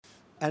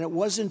And it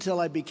wasn't until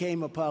I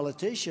became a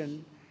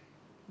politician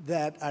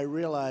that I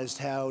realized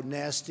how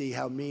nasty,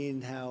 how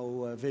mean,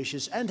 how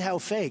vicious, and how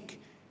fake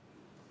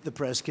the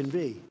press can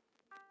be.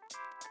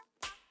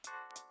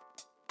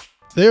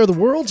 They are the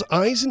world's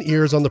eyes and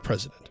ears on the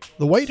president.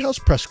 The White House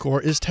press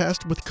corps is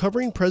tasked with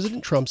covering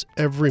President Trump's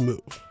every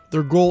move.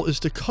 Their goal is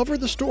to cover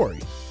the story,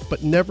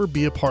 but never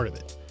be a part of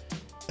it.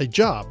 A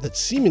job that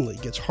seemingly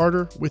gets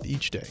harder with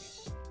each day.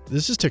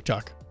 This is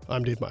TikTok.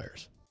 I'm Dave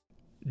Myers.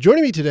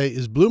 Joining me today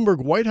is Bloomberg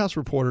White House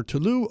reporter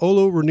Tolu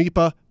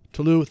Olorunnipa.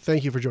 Tolu,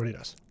 thank you for joining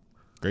us.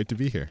 Great to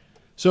be here.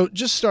 So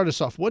just start us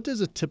off. What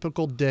does a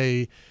typical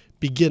day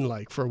begin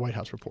like for a White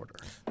House reporter?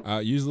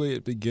 Usually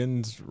it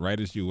begins right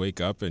as you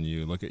wake up and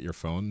you look at your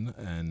phone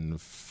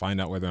and find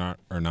out whether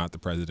or not the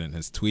president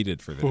has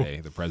tweeted for the day.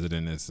 The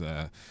president is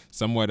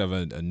somewhat of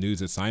a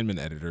news assignment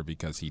editor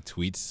because he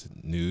tweets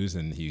news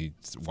and he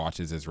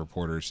watches his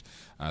reporters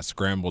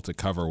scramble to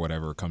cover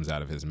whatever comes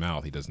out of his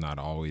mouth. He does not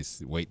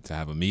always wait to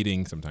have a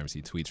meeting. Sometimes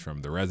he tweets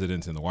from the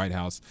residence in the White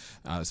House.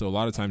 So a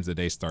lot of times the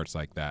day starts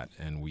like that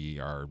and we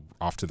are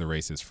off to the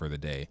races for the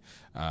day.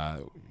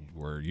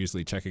 We're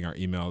usually checking our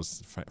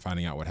emails,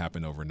 finding out what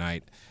happened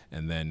overnight,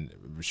 and then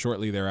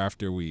shortly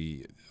thereafter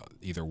we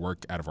either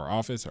work out of our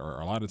office or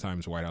a lot of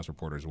times White House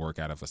reporters work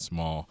out of a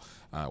small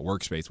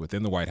workspace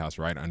within the White House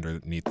right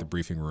underneath the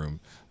briefing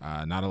room.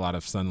 Not a lot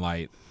of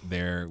sunlight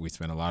there. We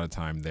spend a lot of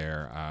time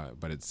there,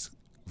 but it's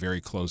very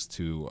close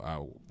to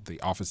the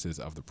offices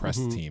of the press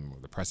team,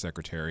 the press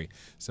secretary.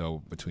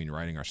 So between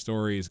writing our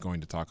stories,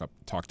 going to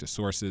talk to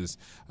sources,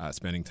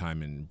 spending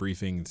time in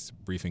briefing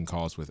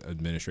calls with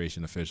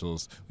administration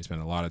officials, we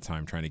spend a lot of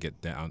time trying to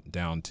get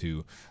down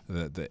to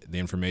the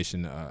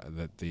information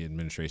that the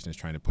administration is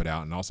trying to put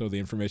out, and also the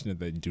information that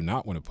they do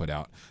not want to put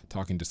out,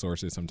 talking to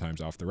sources sometimes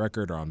off the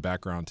record or on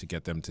background to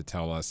get them to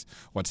tell us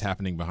what's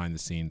happening behind the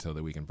scenes so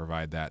that we can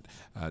provide that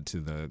to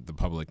the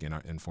public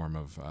in form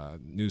of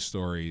news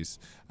stories,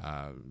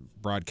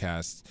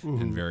 broadcasts,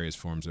 and various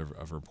forms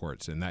of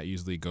reports. And that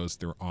usually goes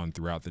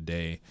throughout the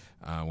day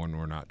when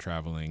we're not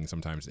traveling,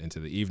 sometimes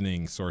into the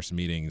evening, source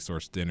meetings,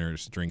 source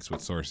dinners, drinks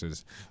with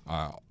sources,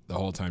 the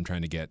whole time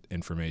trying to get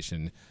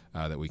information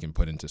that we can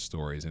put into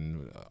stories.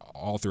 And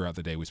all throughout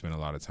the day, we spend a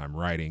lot of time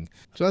writing.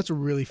 So that's a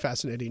really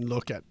fascinating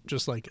look at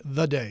just like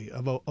the day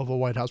of a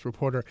White House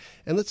reporter.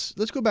 And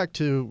let's go back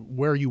to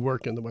where you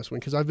work in the West Wing,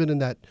 because I've been in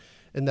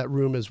that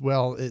room as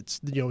well. It's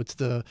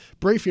the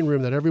briefing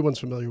room that everyone's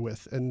familiar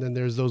with, and then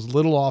there's those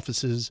little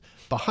offices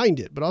behind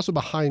it, but also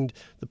behind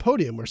the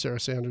podium where Sarah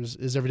Sanders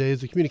is every day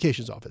is the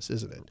communications office,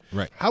 isn't it?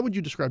 Right. How would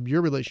you describe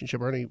your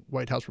relationship or any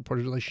White House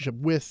reporter's relationship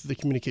with the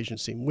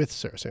communications team, with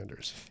Sarah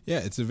Sanders? Yeah,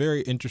 it's a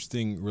very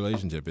interesting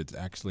relationship. It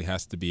actually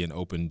has to be an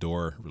open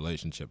door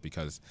relationship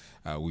because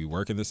we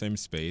work in the same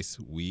space.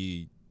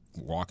 We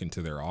walk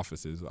into their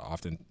offices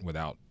often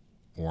without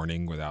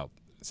warning, without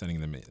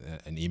sending them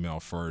an email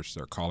first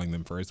or calling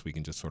them first. We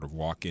can just sort of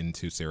walk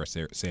into Sarah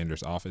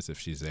Sanders' office if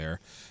she's there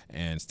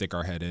and stick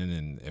our head in,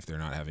 and if they're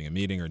not having a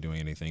meeting or doing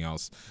anything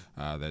else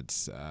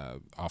that's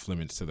off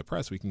limits to the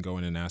press, we can go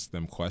in and ask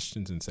them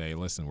questions and say,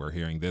 listen, we're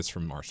hearing this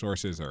from our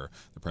sources, or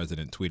the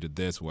president tweeted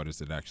this, what does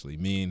it actually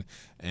mean?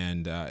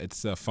 And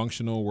it's a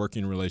functional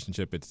working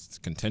relationship. It's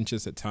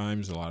contentious at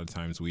times. A lot of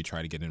times we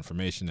try to get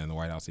information and the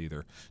White House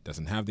either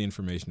doesn't have the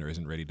information or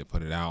isn't ready to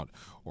put it out,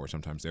 or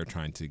sometimes they're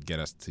trying to get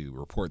us to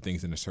report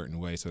things in a certain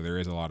way. So there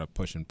is a lot of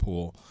push and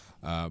pull.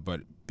 But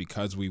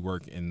because we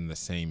work in the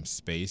same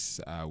space,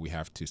 we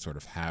have to sort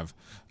of have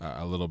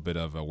a little bit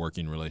of a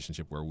working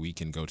relationship where we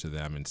can go to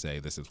them and say,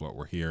 this is what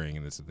we're hearing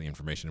and this is the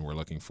information we're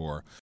looking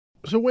for.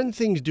 So when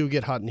things do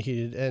get hot and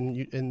heated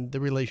and the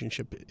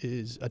relationship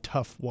is a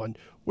tough one,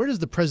 where does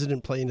the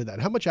president play into that?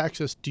 How much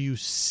access do you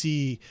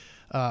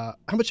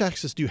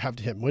have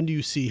to him? When do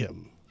you see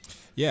him?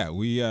 Yeah,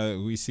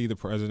 we see the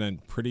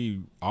president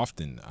pretty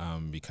often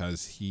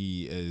because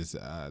he is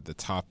the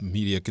top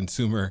media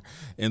consumer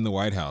in the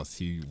White House.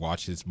 He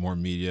watches more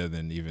media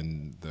than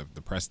even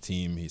the press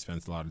team. He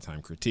spends a lot of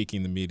time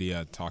critiquing the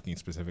media, talking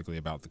specifically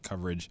about the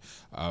coverage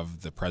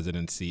of the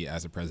presidency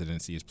as the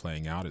presidency is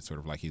playing out. It's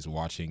sort of like he's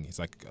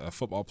like a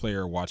football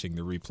player watching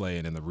the replay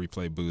and in the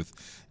replay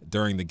booth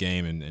during the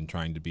game and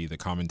trying to be the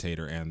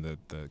commentator and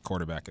the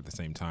quarterback at the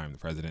same time. The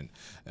president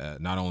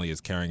not only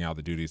is carrying out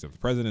the duties of the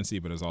presidency,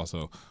 but is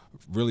also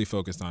really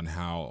focused on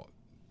how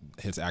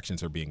his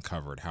actions are being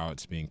covered, how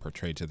it's being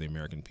portrayed to the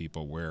American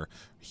people, where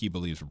he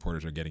believes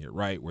reporters are getting it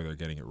right, where they're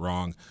getting it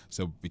wrong.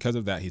 So because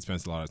of that, he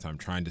spends a lot of time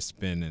trying to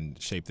spin and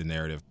shape the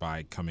narrative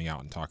by coming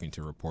out and talking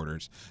to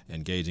reporters,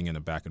 engaging in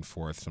a back and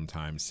forth.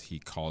 Sometimes he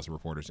calls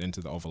reporters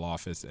into the Oval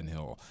Office and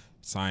he'll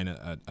sign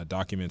a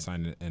document,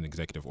 sign an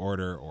executive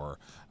order, or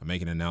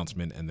make an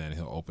announcement, and then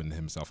he'll open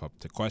himself up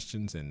to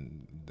questions,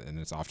 and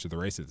it's off to the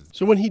races.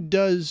 So when he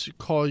does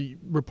call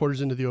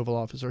reporters into the Oval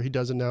Office, or he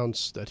does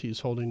announce that he's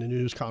holding a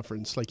news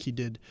conference like he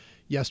did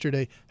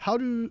yesterday, how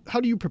do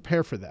you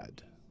prepare for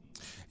that?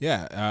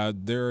 Yeah,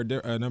 there are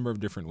a number of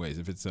different ways.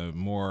 If it's a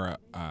more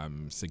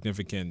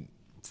significant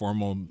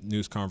formal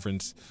news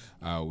conference,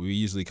 we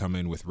usually come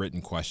in with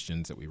written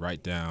questions that we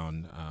write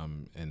down,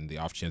 and the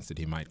off chance that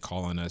he might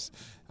call on us,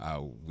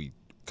 we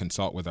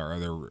consult with our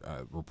other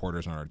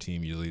reporters on our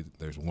team. Usually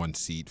there's one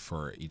seat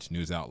for each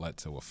news outlet,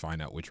 so we'll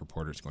find out which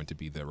reporter is going to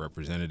be the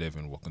representative,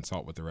 and we'll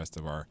consult with the rest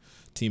of our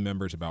team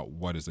members about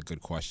what is a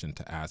good question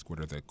to ask, what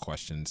are the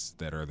questions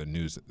that are the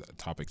news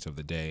topics of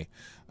the day,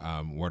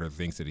 what are the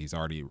things that he's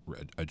already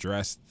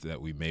addressed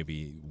that we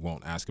maybe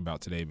won't ask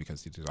about today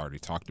because he's already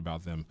talked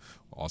about them.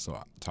 We'll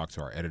also talk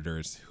to our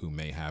editors who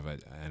may have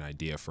an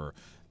idea for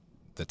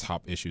the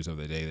top issues of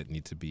the day that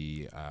need to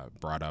be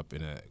brought up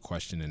in a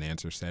question and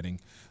answer setting.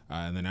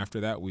 And then after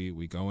that,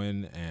 we go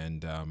in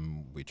and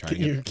we try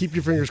to keep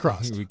your fingers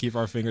crossed. We keep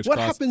our fingers What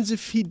crossed. What happens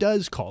if he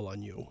does call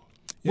on you?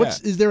 Yeah.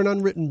 Is there an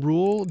unwritten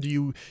rule? Do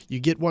you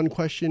get one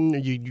question, or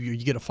you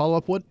get a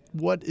follow-up?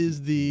 What is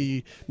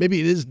maybe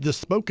it is the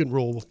spoken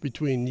rule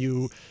between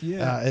you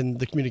and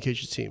the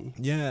communications team?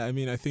 Yeah, I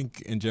mean, I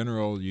think in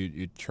general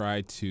you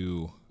try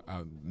to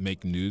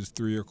make news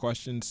through your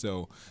questions.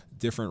 So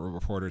different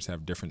reporters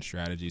have different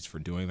strategies for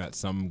doing that.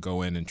 Some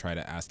go in and try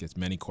to ask as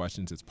many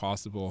questions as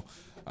possible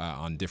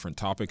on different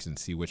topics and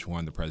see which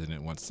one the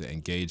president wants to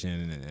engage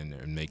in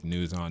and make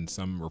news on.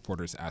 Some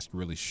reporters ask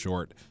really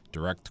short,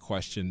 direct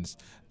questions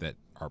that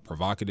are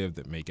provocative,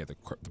 that may get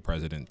the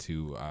president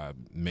to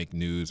make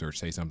news or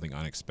say something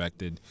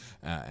unexpected.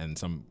 And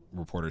some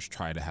reporters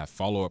try to have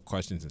follow-up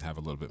questions and have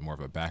a little bit more of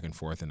a back and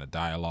forth and a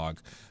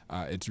dialogue.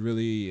 It's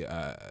really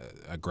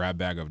a grab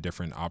bag of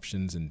different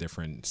options and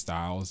different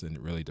styles, and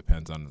it really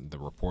depends on the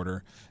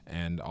reporter.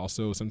 And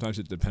also sometimes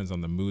it depends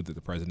on the mood that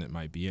the president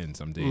might be in.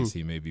 Some days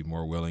he may be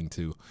more willing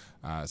to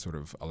sort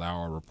of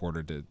allow a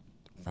reporter to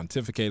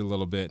pontificate a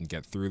little bit and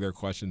get through their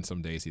question.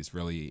 Some days he's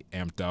really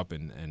amped up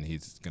and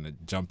he's going to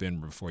jump in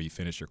before you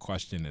finish your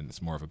question, and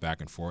it's more of a back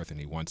and forth, and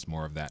he wants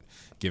more of that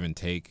give and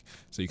take.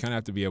 So you kind of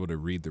have to be able to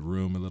read the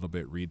room a little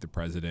bit, read the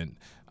president.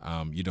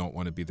 You don't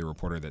want to be the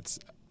reporter that's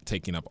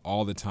taking up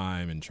all the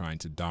time and trying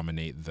to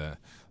dominate the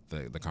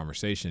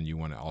conversation. You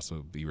want to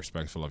also be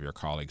respectful of your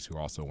colleagues who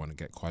also want to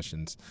get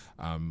questions.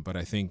 But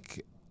I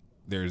think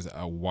there's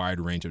a wide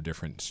range of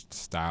different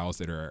styles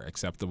that are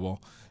acceptable,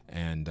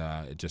 and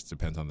it just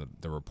depends on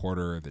the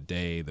reporter, the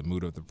day, the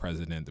mood of the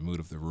president, the mood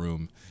of the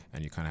room,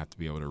 and you kind of have to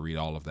be able to read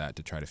all of that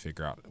to try to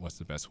figure out what's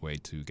the best way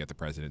to get the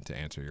president to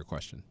answer your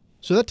question.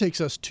 So that takes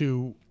us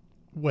to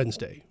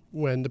Wednesday,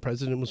 when the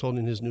president was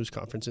holding his news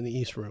conference in the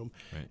East Room,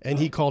 right, and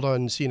he called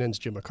on CNN's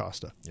Jim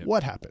Acosta. Yep.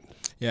 What happened?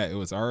 Yeah, it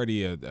was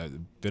already a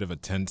bit of a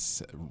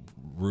tense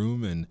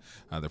room, and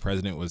the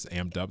president was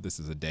amped up. This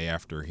is a day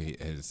after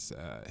his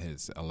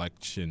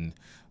election.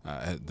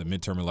 The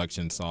midterm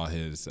election saw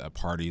his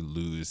party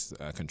lose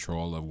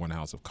control of one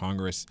house of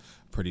Congress.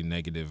 Pretty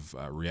negative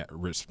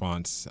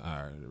response,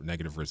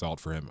 negative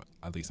result for him,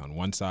 at least on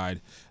one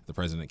side. The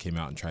president came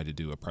out and tried to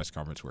do a press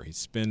conference where he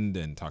spinned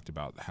and talked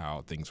about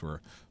how things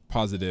were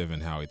positive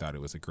and how he thought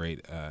it was a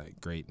great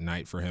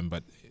night for him.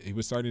 But he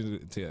was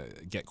starting to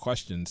get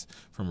questions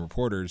from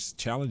reporters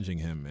challenging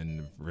him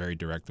in very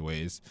direct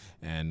ways.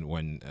 And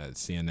when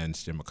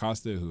CNN's Jim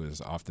Acosta, who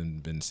has often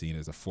been seen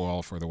as a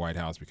foil for the White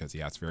House because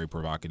he asks very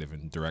provocative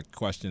and direct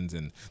questions,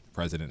 and the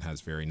president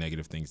has very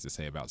negative things to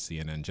say about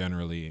CNN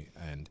generally,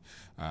 and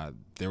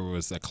there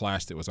was a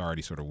clash that was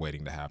already sort of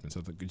waiting to happen.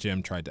 So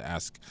Jim tried to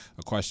ask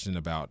a question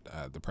about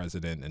the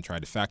president and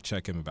tried to fact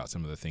check him about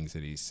some of the things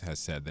that he has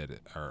said that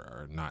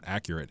are not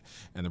accurate,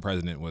 and the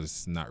president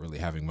was not really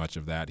having much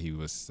of that. He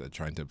was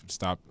trying to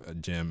stop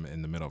Jim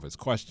in the middle of his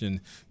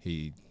question.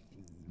 He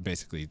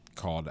basically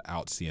called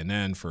out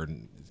CNN for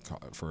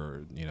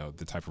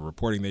the type of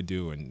reporting they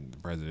do, and the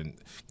president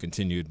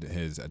continued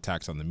his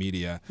attacks on the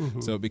media. Mm-hmm.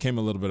 So it became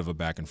a little bit of a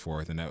back and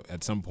forth, and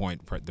at some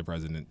point the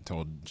president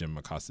told Jim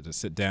Acosta to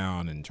sit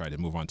down and try to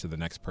move on to the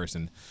next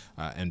person.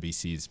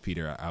 NBC's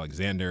Peter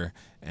Alexander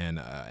and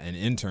an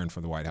intern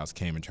from the White House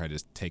came and tried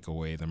to take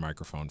away the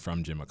microphone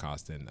from Jim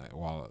Acosta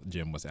while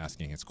Jim was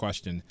asking his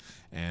question,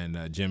 and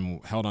Jim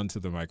held onto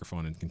the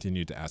microphone and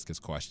continued to ask his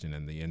question,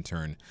 and the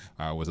intern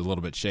was a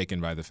little bit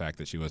shaken by the fact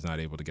that she was not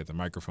able to get the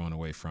microphone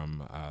away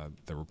from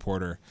the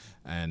reporter,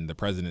 and the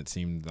president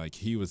seemed like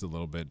he was a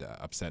little bit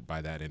upset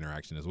by that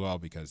interaction as well,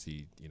 because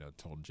he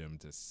told Jim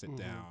to sit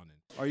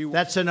down.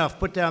 That's enough.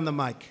 Put down the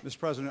mic. Mr.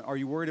 President, are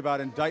you worried about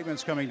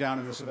indictments coming down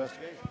in this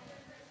investigation?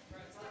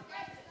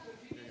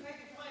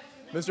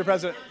 Mr.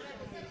 President.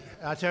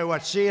 I'll tell you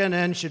what,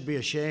 CNN should be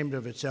ashamed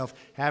of itself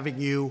having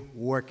you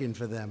working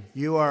for them.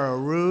 You are a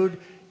rude,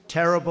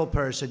 terrible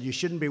person. You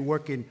shouldn't be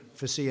working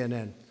for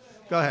CNN.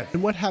 Go ahead.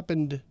 And what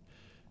happened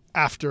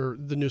after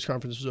the news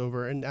conference was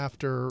over and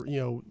after,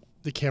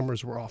 the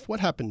cameras were off? What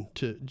happened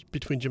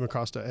between Jim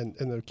Acosta and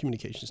the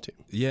communications team?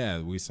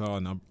 Yeah, we saw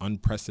an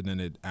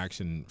unprecedented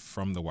action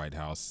from the White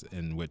House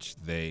in which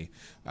they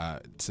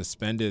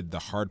suspended the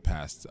hard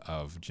pass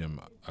of Jim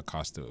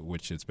Acosta,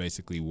 which is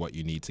basically what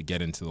you need to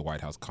get into the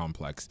White House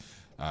complex.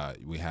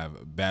 We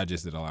have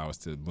badges that allow us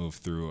to move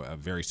through a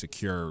very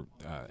secure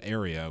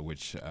area,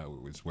 which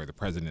is where the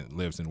president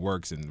lives and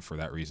works, and for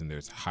that reason,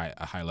 there's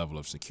a high level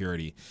of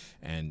security.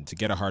 And to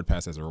get a hard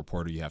pass as a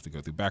reporter, you have to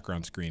go through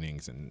background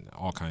screenings and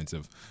all kinds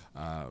of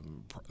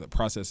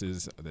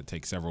processes that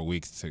take several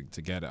weeks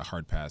to get a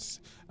hard pass.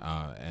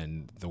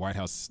 And the White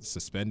House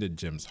suspended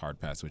Jim's hard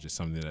pass, which is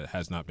something that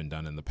has not been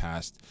done in the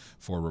past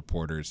for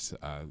reporters,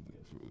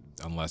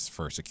 unless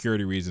for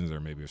security reasons or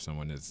maybe if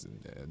someone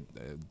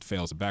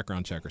fails a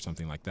background check or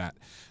something like that.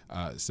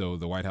 So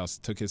the White House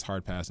took his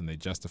hard pass and they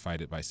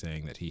justified it by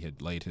saying that he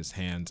had laid his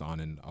hands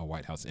on a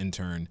White House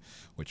intern,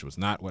 which was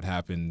not what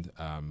happened,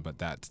 but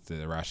that's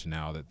the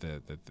rationale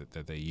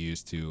that they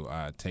used to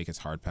take his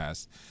hard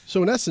pass.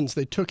 So in essence,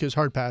 they took his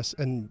hard pass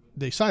and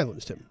they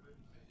silenced him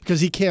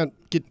because he can't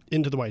get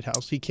into the White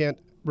House. He can't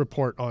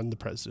report on the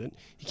president.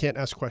 He can't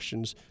ask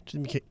questions to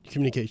the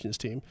communications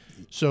team.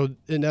 So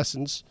in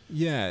essence,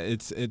 yeah,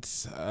 it's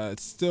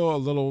still a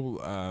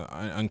little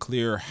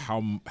unclear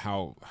how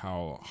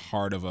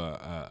hard of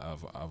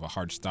a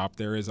hard stop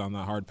there is on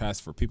the hard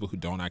pass. For people who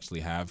don't actually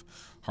have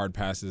hard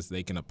passes,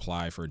 they can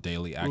apply for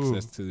daily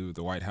access to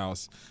the White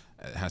House.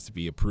 It has to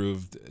be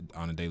approved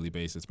on a daily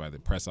basis by the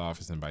press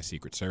office and by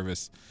Secret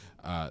Service.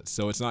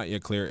 So it's not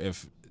yet clear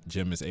if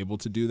Jim is able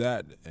to do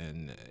that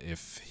and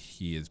if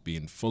he is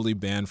being fully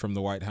banned from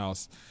the White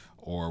House,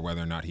 or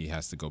whether or not he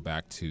has to go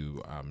back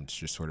to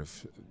just sort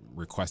of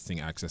requesting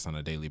access on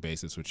a daily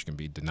basis, which can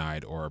be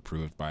denied or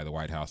approved by the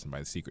White House and by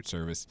the Secret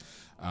Service.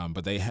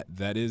 But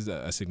that is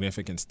a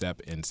significant step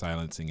in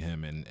silencing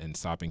him and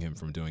stopping him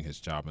from doing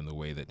his job in the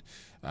way that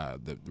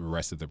the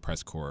rest of the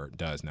press corps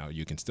does. Now,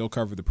 you can still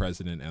cover the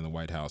president and the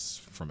White House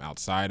from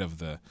outside of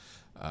the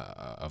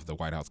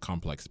White House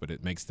complex, but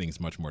it makes things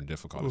much more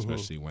difficult,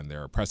 especially when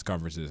there are press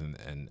conferences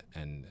and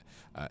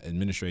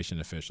administration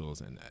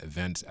officials and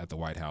events at the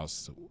White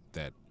House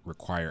that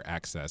require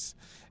access.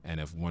 And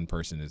if one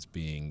person is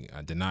being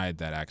denied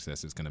that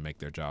access, it's going to make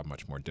their job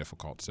much more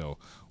difficult. So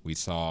we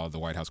saw the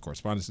White House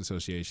Correspondents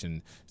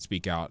Association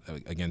speak out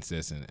against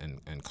this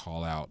and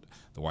call out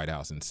the White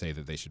House and say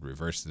that they should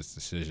reverse this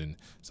decision.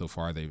 So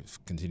far, they've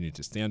continued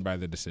to stand by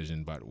the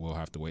decision, but we'll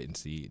have to wait and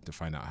see to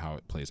find out how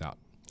it plays out.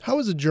 How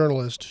is a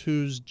journalist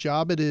whose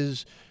job it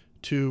is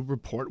to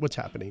report what's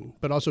happening,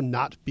 but also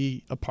not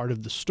be a part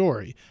of the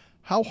story,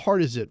 how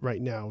hard is it right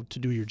now to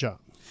do your job?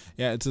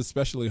 Yeah, it's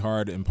especially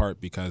hard in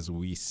part because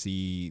we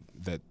see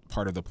that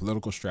part of the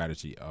political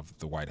strategy of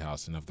the White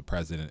House and of the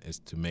president is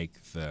to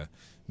make the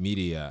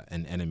media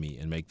an enemy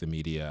and make the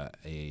media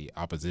a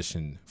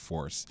opposition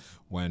force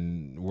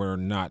when we're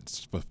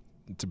not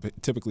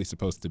typically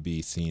supposed to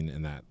be seen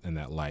in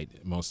that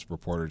light. Most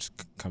reporters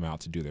come out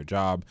to do their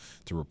job,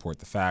 to report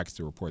the facts,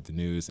 to report the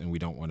news, and we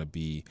don't want to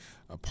be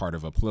a part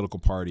of a political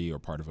party or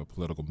part of a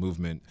political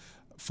movement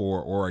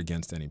for or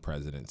against any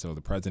president. So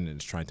the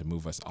president is trying to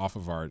move us off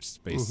of our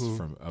space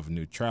of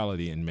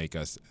neutrality and make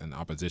us an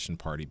opposition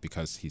party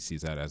because he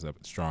sees that as a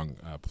strong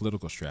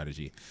political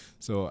strategy.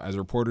 So as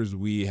reporters,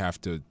 we have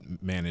to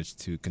manage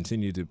to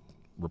continue to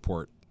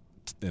report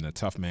in a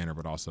tough manner,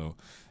 but also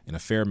in a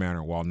fair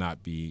manner while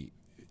not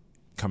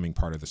becoming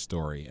part of the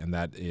story. And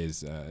that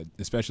is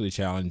especially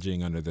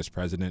challenging under this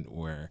president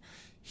where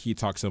he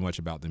talks so much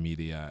about the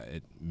media,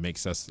 it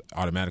makes us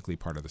automatically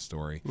part of the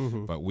story.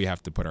 But we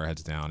have to put our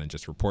heads down and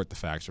just report the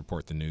facts,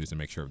 report the news, and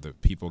make sure that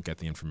people get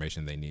the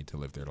information they need to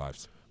live their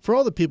lives. For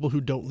all the people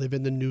who don't live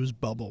in the news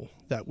bubble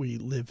that we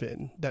live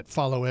in, that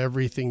follow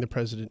everything the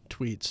president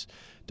tweets,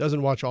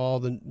 doesn't watch all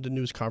the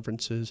news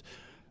conferences,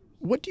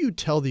 what do you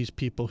tell these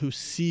people who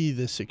see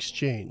this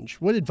exchange?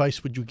 What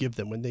advice would you give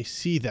them when they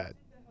see that?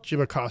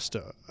 Jim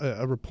Acosta,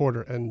 a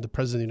reporter, and the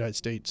President of the United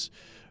States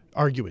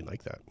arguing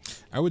like that?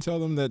 I would tell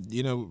them that,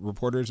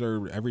 reporters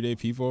are everyday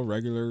people,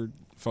 regular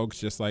folks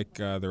just like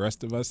the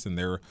rest of us, and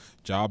their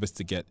job is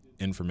to get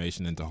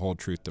information and to hold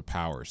truth to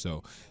power.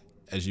 So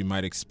as you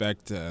might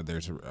expect,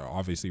 there's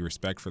obviously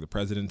respect for the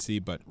presidency,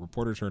 but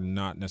reporters are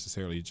not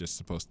necessarily just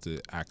supposed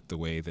to act the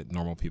way that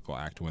normal people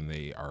act when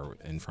they are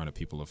in front of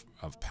people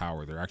of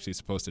power. They're actually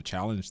supposed to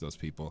challenge those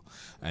people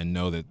and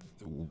know that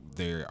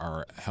they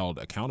are held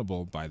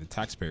accountable by the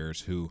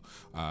taxpayers who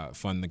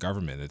fund the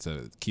government. It's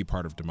a key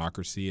part of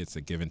democracy. It's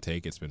a give and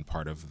take. It's been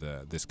part of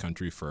this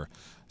country for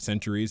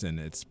centuries, and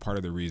it's part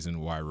of the reason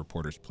why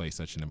reporters play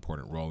such an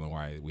important role and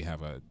why we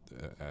have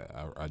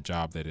a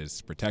job that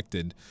is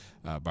protected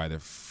by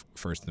the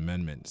First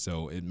Amendment.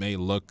 So it may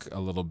look a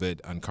little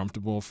bit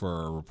uncomfortable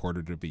for a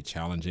reporter to be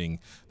challenging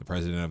the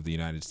President of the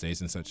United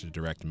States in such a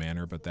direct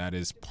manner, but that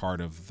is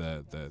part of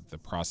the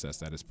process.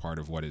 That is part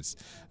of what is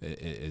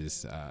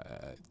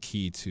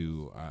key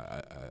to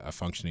a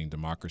functioning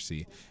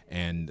democracy.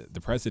 And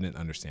the President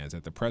understands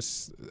that. The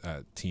press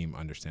team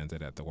understands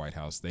that at the White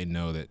House. They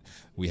know that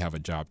we have a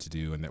job to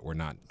do and that we're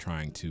not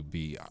trying to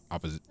be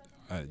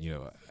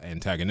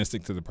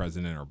antagonistic to the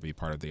president or be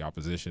part of the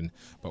opposition,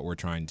 but we're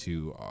trying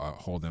to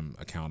hold them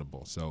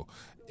accountable. So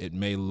it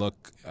may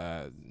look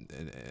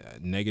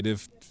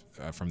negative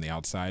from the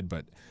outside,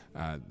 but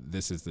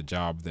this is the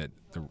job that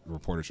the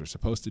reporters are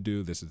supposed to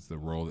do. This is the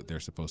role that they're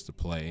supposed to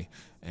play.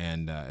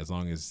 And as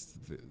long as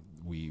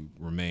we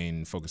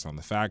remain focused on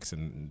the facts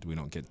and we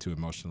don't get too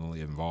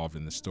emotionally involved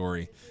in the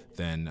story,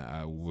 then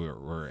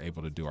we're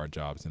able to do our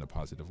jobs in a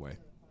positive way.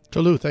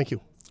 Tolu, thank you.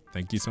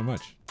 Thank you so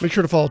much. Make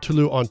sure to follow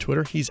Tolu on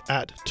Twitter. He's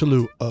at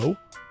ToluO.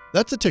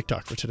 That's the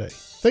TikTok for today.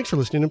 Thanks for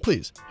listening, and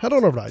please head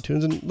on over to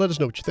iTunes and let us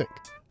know what you think.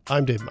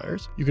 I'm Dave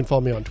Myers. You can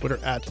follow me on Twitter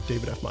at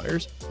David F.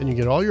 Myers, and you can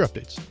get all your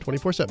updates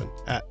 24/7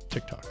 at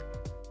TikTok.